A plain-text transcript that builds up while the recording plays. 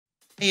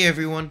Hey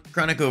everyone,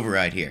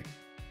 Chronicoverride here.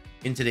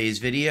 In today's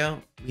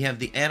video, we have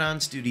the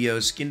Addon Studio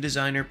Skin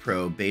Designer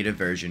Pro beta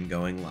version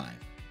going live.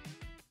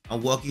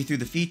 I'll walk you through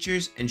the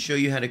features and show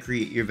you how to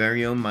create your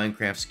very own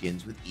Minecraft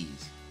skins with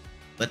ease.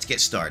 Let's get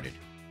started.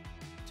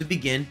 To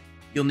begin,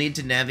 you'll need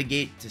to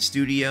navigate to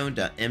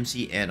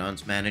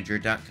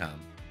studio.mcaddonsmanager.com.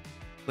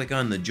 Click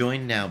on the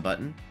Join Now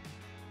button,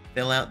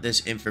 fill out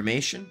this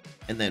information,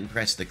 and then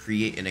press the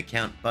Create an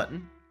Account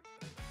button,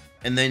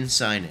 and then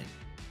sign in.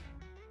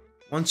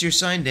 Once you're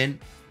signed in,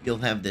 you'll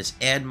have this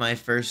Add My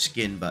First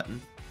Skin button.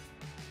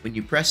 When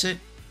you press it,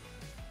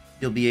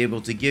 you'll be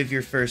able to give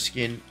your first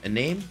skin a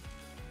name.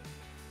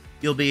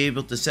 You'll be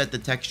able to set the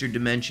texture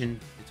dimension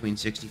between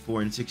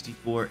 64 and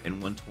 64 and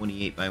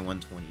 128 by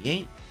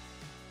 128.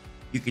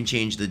 You can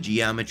change the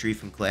geometry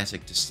from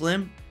classic to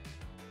slim.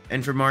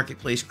 And for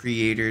marketplace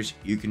creators,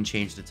 you can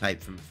change the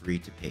type from free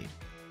to paid.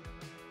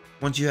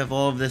 Once you have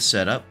all of this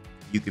set up,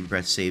 you can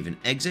press Save and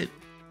Exit,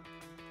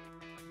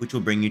 which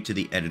will bring you to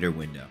the editor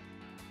window.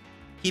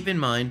 Keep in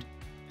mind,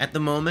 at the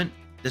moment,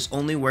 this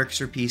only works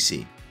for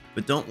PC,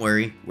 but don't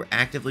worry, we're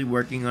actively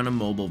working on a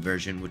mobile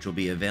version which will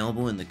be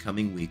available in the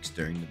coming weeks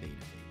during the beta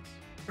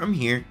phase. From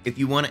here, if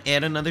you want to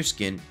add another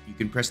skin, you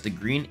can press the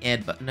green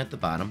Add button at the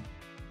bottom,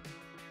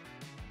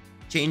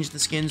 change the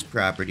skin's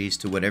properties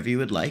to whatever you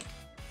would like,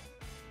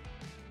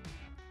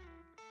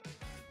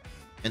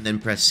 and then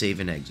press Save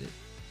and Exit.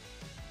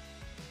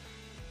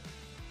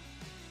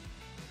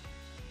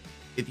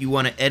 If you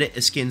want to edit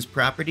a skin's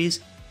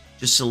properties,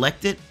 just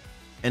select it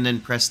and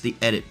then press the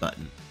Edit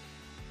button.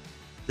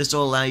 This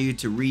will allow you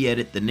to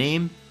re-edit the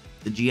name,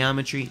 the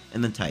geometry,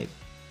 and the type,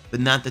 but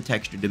not the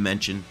texture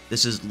dimension.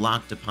 This is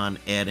locked upon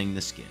adding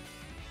the skin.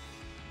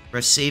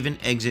 Press Save and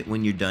Exit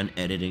when you're done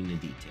editing the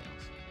details.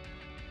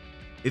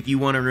 If you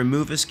want to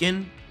remove a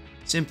skin,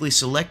 simply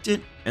select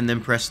it and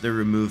then press the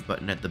Remove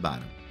button at the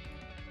bottom.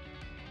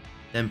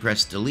 Then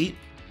press Delete,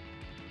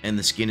 and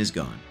the skin is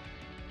gone.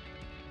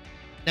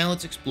 Now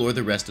let's explore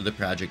the rest of the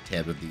project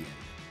tab of the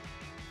editor.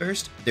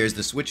 First, there's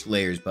the Switch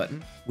Layers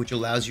button, which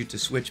allows you to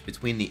switch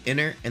between the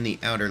inner and the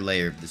outer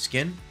layer of the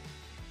skin.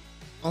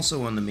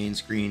 Also on the main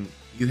screen,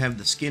 you have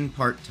the skin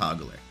part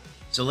toggler.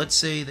 So let's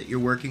say that you're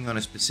working on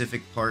a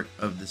specific part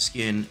of the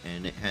skin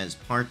and it has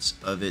parts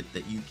of it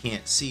that you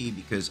can't see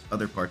because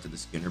other parts of the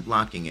skin are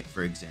blocking it,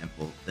 for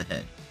example, the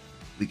head.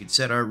 We could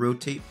set our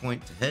rotate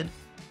point to head,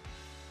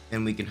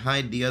 and we can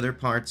hide the other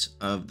parts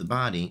of the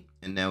body,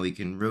 and now we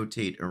can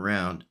rotate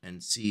around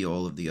and see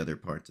all of the other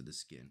parts of the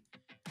skin.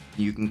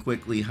 You can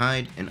quickly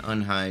hide and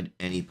unhide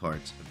any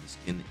parts of the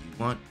skin that you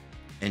want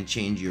and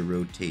change your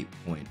rotate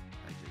point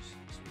by just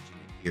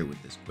switching it here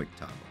with this quick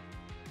toggle.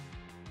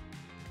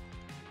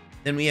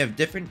 Then we have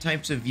different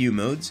types of view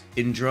modes.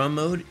 In draw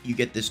mode, you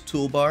get this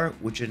toolbar,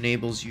 which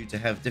enables you to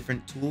have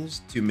different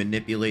tools to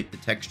manipulate the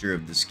texture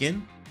of the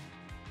skin.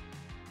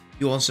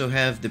 You also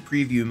have the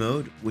preview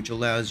mode, which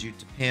allows you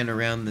to pan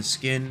around the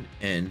skin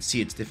and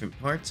see its different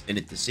parts, and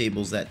it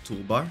disables that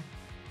toolbar.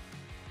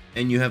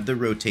 And you have the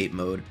rotate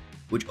mode,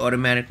 which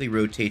automatically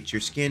rotates your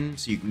skin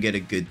so you can get a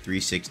good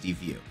 360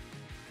 view.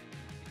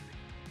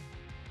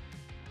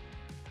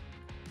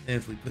 And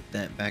if we put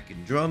that back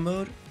in draw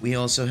mode, we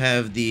also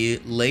have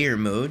the layer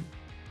mode.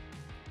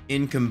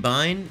 In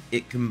combine,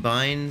 it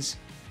combines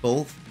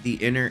both the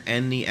inner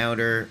and the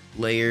outer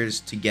layers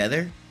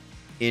together.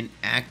 In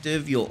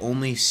active, you'll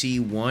only see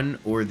one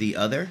or the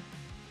other.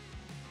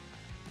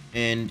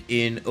 And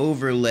in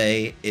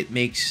overlay, it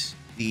makes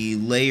the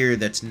layer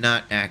that's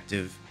not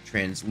active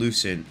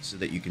translucent so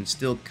that you can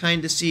still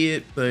kind of see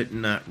it, but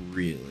not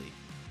really.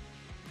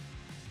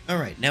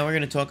 Alright, now we're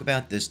going to talk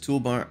about this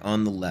toolbar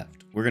on the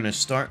left. We're going to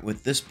start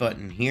with this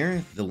button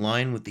here, the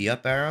line with the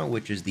up arrow,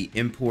 which is the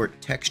Import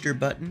Texture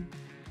button.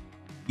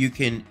 You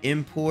can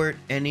import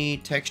any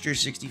texture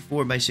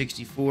 64 by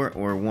 64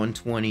 or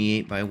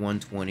 128 by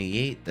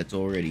 128 that's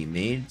already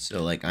made.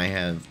 So like I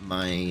have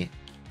my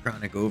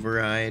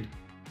Chronicoverride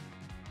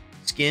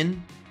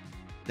skin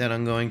that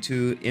I'm going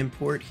to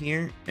import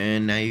here,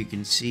 and now you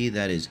can see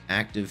that is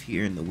active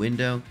here in the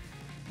window.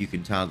 You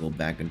can toggle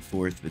back and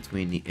forth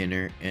between the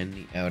inner and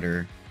the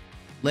outer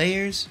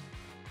layers.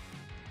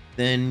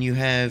 Then you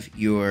have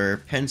your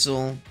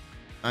pencil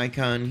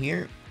icon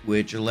here,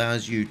 which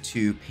allows you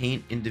to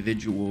paint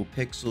individual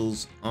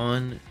pixels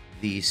on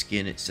the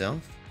skin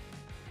itself.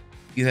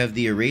 You have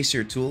the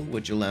eraser tool,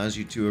 which allows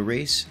you to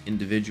erase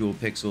individual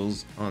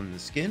pixels on the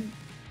skin.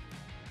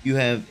 You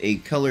have a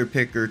color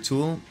picker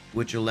tool,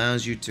 which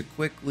allows you to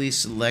quickly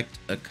select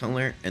a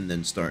color and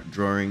then start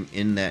drawing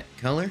in that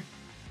color.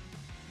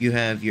 You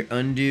have your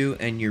undo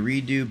and your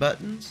redo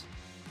buttons,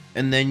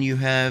 and then you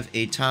have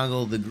a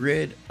toggle the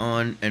grid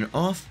on and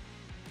off,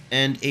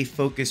 and a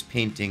focus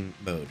painting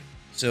mode.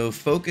 So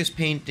focus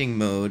painting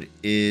mode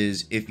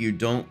is if you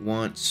don't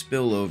want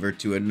spillover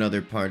to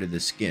another part of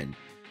the skin.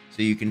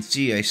 So you can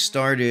see I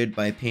started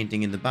by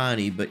painting in the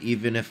body, but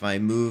even if I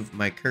move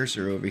my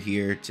cursor over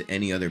here to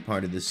any other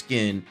part of the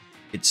skin,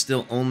 it's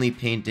still only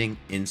painting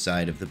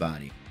inside of the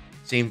body.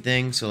 Same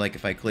thing, so like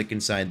if I click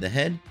inside the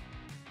head,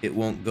 It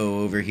won't go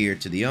over here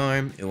to the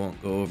arm. It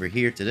won't go over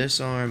here to this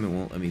arm. It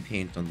won't let me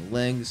paint on the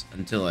legs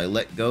until I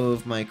let go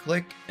of my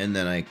click and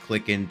then I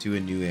click into a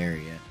new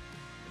area.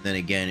 And then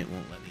again, it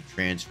won't let me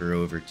transfer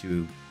over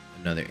to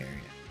another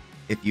area.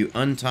 If you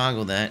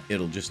untoggle that,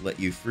 it'll just let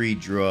you free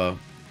draw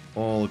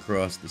all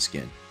across the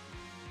skin.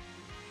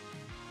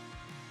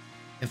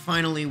 And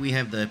finally, we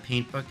have the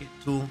paint bucket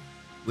tool,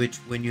 which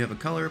when you have a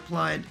color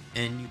applied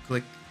and you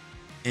click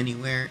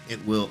anywhere,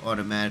 it will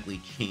automatically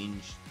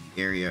change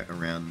the area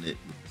around it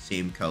with the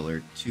same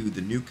color to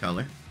the new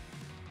color.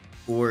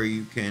 Or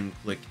you can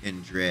click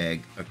and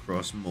drag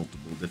across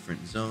multiple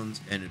different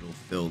zones and it'll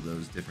fill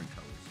those different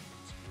color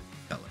zones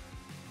with color.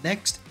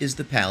 Next is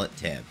the palette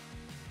tab.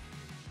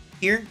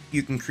 Here,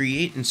 you can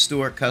create and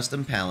store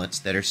custom palettes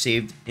that are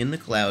saved in the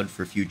cloud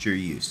for future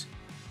use.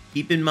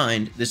 Keep in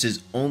mind, this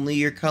is only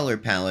your color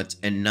palettes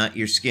and not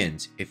your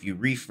skins. If you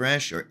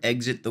refresh or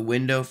exit the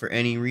window for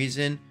any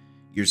reason,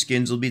 your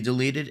skins will be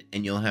deleted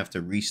and you'll have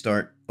to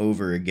restart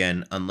over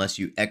again unless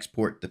you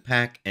export the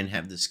pack and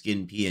have the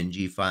skin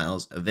PNG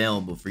files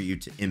available for you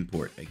to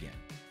import again.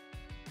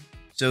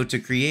 So to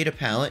create a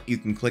palette, you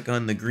can click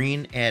on the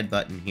green Add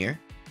button here.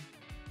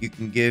 You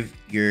can give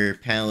your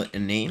palette a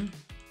name.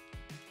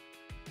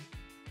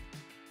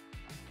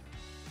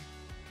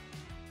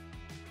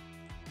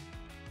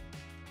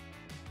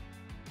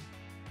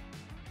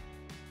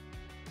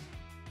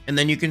 And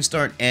then you can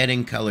start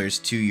adding colors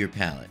to your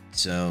palette.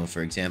 So,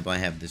 for example, I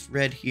have this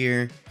red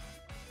here.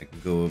 I can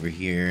go over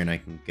here and I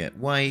can get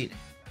white.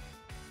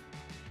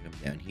 Come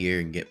down here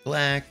and get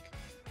black.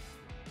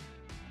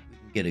 We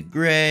can get a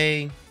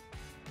gray.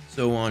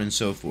 So on and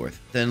so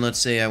forth. Then let's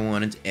say I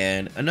wanted to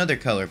add another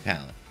color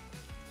palette.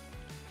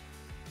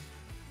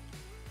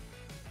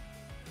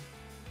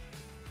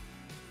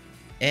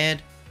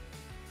 Add.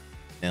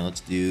 Now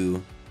let's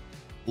do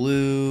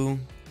blue.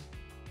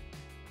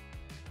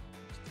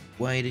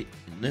 White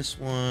in this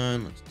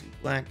one. Let's do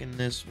black in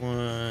this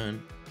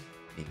one.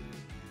 Maybe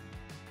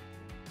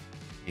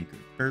pink or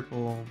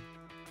purple.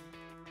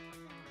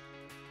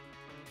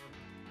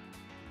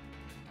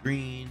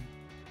 Green.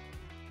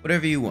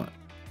 Whatever you want.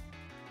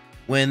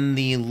 When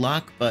the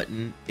lock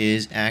button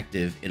is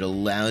active, it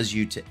allows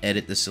you to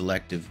edit the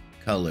selective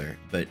color.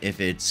 But if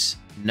it's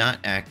not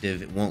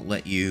active, it won't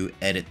let you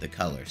edit the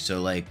color.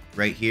 So like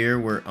right here,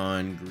 we're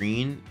on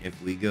green.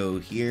 If we go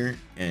here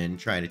and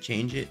try to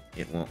change it,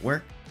 it won't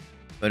work.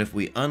 But if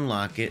we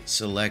unlock it,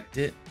 select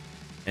it,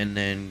 and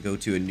then go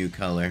to a new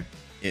color,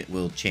 it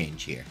will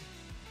change here.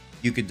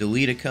 You could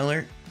delete a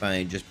color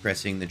by just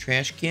pressing the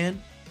trash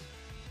can.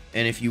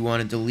 And if you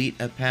want to delete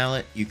a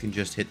palette, you can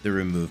just hit the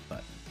remove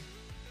button.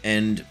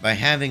 And by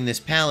having this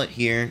palette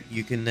here,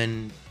 you can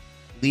then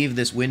leave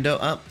this window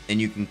up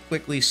and you can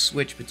quickly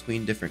switch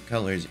between different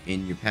colors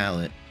in your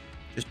palette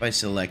just by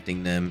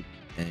selecting them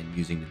and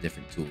using the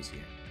different tools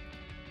here.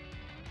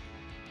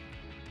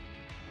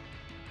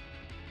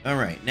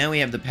 Alright, now we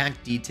have the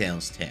Pack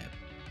Details tab.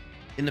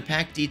 In the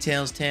Pack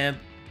Details tab,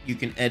 you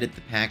can edit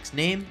the pack's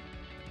name,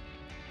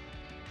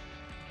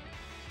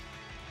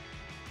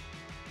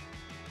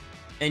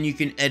 and you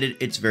can edit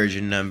its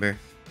version number.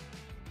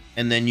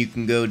 And then you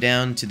can go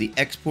down to the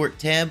Export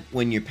tab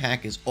when your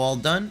pack is all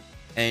done,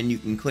 and you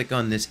can click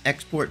on this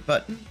Export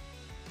button,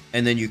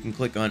 and then you can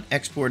click on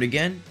Export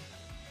again,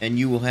 and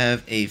you will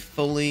have a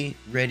fully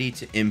ready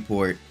to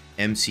import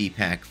MC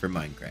pack for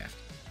Minecraft.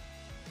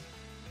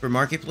 For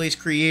Marketplace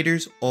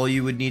creators, all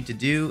you would need to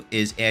do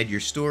is add your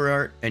store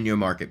art and your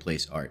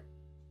Marketplace art.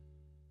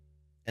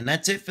 And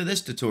that's it for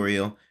this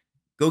tutorial.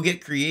 Go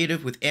get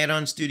creative with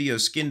Addon Studio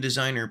Skin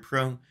Designer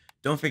Pro.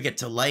 Don't forget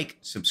to like,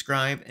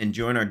 subscribe, and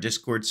join our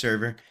Discord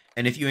server.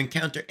 And if you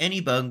encounter any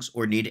bugs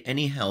or need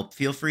any help,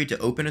 feel free to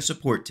open a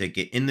support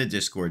ticket in the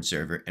Discord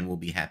server and we'll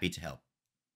be happy to help.